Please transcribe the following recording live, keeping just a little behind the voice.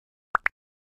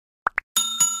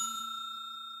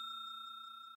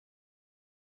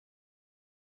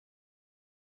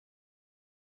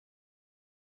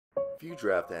Few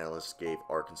draft analysts gave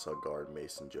Arkansas guard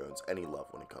Mason Jones any love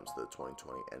when it comes to the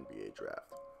 2020 NBA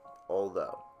draft.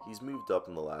 Although, he's moved up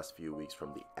in the last few weeks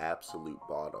from the absolute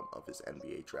bottom of his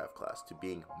NBA draft class to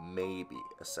being maybe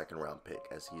a second round pick,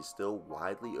 as he is still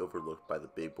widely overlooked by the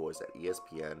big boys at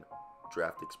ESPN,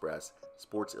 Draft Express,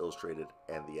 Sports Illustrated,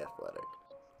 and The Athletic.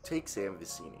 Take Sam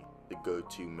Vecenie, the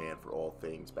go-to man for all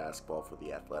things basketball for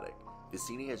The Athletic.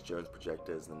 Vecenie has Jones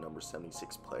projected as the number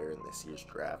 76 player in this year's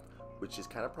draft, which is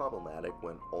kind of problematic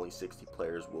when only 60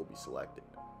 players will be selected.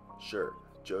 Sure,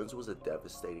 Jones was a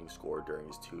devastating scorer during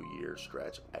his 2-year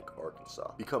stretch at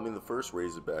Arkansas, becoming the first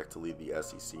Razorback to lead the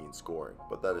SEC in scoring,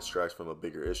 but that distracts from a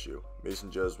bigger issue. Mason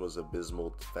Jones was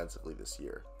abysmal defensively this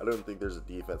year. I don't think there's a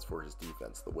defense for his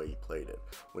defense the way he played it.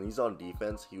 When he's on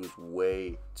defense, he was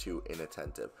way too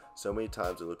inattentive. So many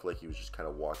times it looked like he was just kind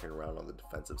of walking around on the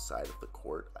defensive side of the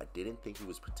court. I didn't think he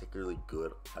was particularly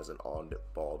good as an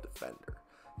on-ball defender.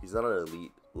 He's not an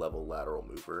elite level lateral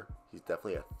mover. He's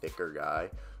definitely a thicker guy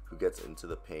who gets into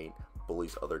the paint,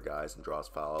 bullies other guys, and draws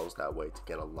fouls that way to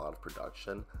get a lot of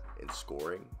production in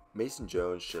scoring. Mason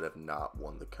Jones should have not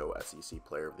won the co-SEC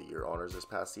Player of the Year honors this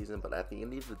past season, but at the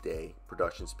end of the day,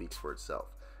 production speaks for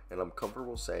itself. And I'm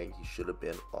comfortable saying he should have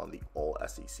been on the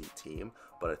All-SEC team,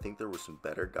 but I think there were some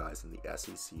better guys in the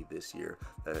SEC this year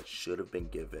that should have been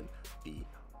given the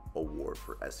award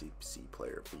for SEC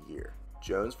Player of the Year.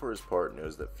 Jones, for his part,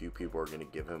 knows that few people are going to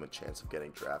give him a chance of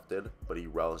getting drafted, but he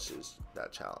relishes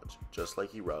that challenge, just like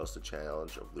he relished the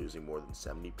challenge of losing more than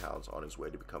 70 pounds on his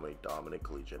way to becoming a dominant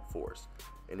collegiate force.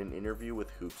 In an interview with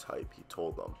Hoops Hype, he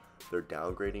told them, "They're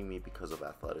downgrading me because of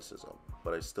athleticism,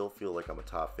 but I still feel like I'm a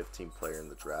top 15 player in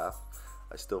the draft.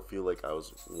 I still feel like I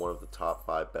was one of the top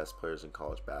 5 best players in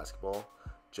college basketball."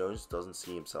 Jones doesn't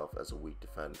see himself as a weak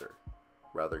defender.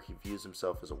 Rather, he views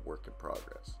himself as a work in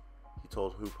progress. He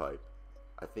told Hoop Hype,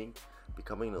 "I think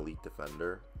becoming an elite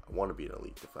defender, I want to be an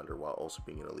elite defender while also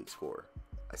being an elite scorer.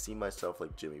 I see myself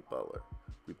like Jimmy Butler.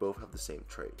 We both have the same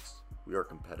traits. We are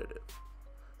competitive."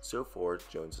 So far,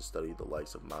 Jones has studied the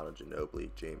likes of Manu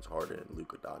Ginobili, James Harden, and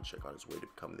Luka Doncic on his way to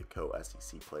becoming the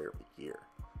co-SEC Player of the Year.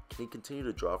 Can he continue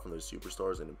to draw from those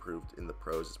superstars and improve in the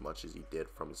pros as much as he did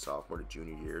from his sophomore to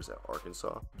junior years at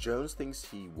Arkansas? Jones thinks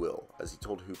he will, as he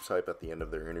told Hoops Hype at the end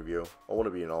of their interview, "I want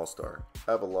to be an all-star.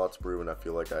 I have a lot to prove and I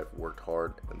feel like I've worked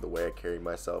hard, and the way I carry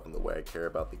myself and the way I care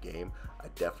about the game, I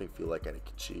definitely feel like I can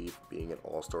achieve being an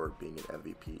all-star or being an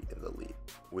MVP in the league."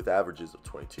 With averages of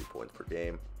 22 points per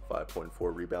game,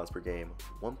 5.4 rebounds per game,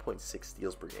 1.6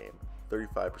 steals per game,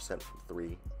 35% from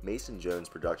 3, Mason Jones'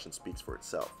 production speaks for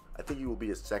itself. I think he will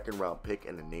be a second-round pick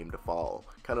and a name to follow,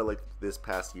 kind of like this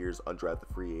past year's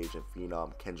undrafted free agent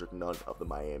phenom Kendrick Nunn of the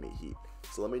Miami Heat.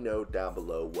 So let me know down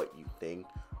below what you think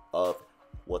of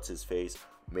what's-his-face,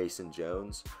 Mason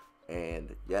Jones.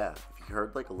 And yeah, if you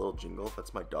heard like a little jingle,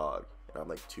 that's my dog, and I'm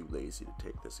like too lazy to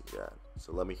take this again.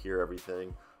 So let me hear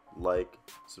everything. Like,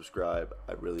 subscribe,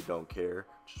 I really don't care.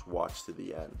 Just watch to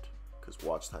the end, because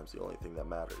watch time's the only thing that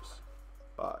matters.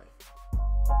 Bye.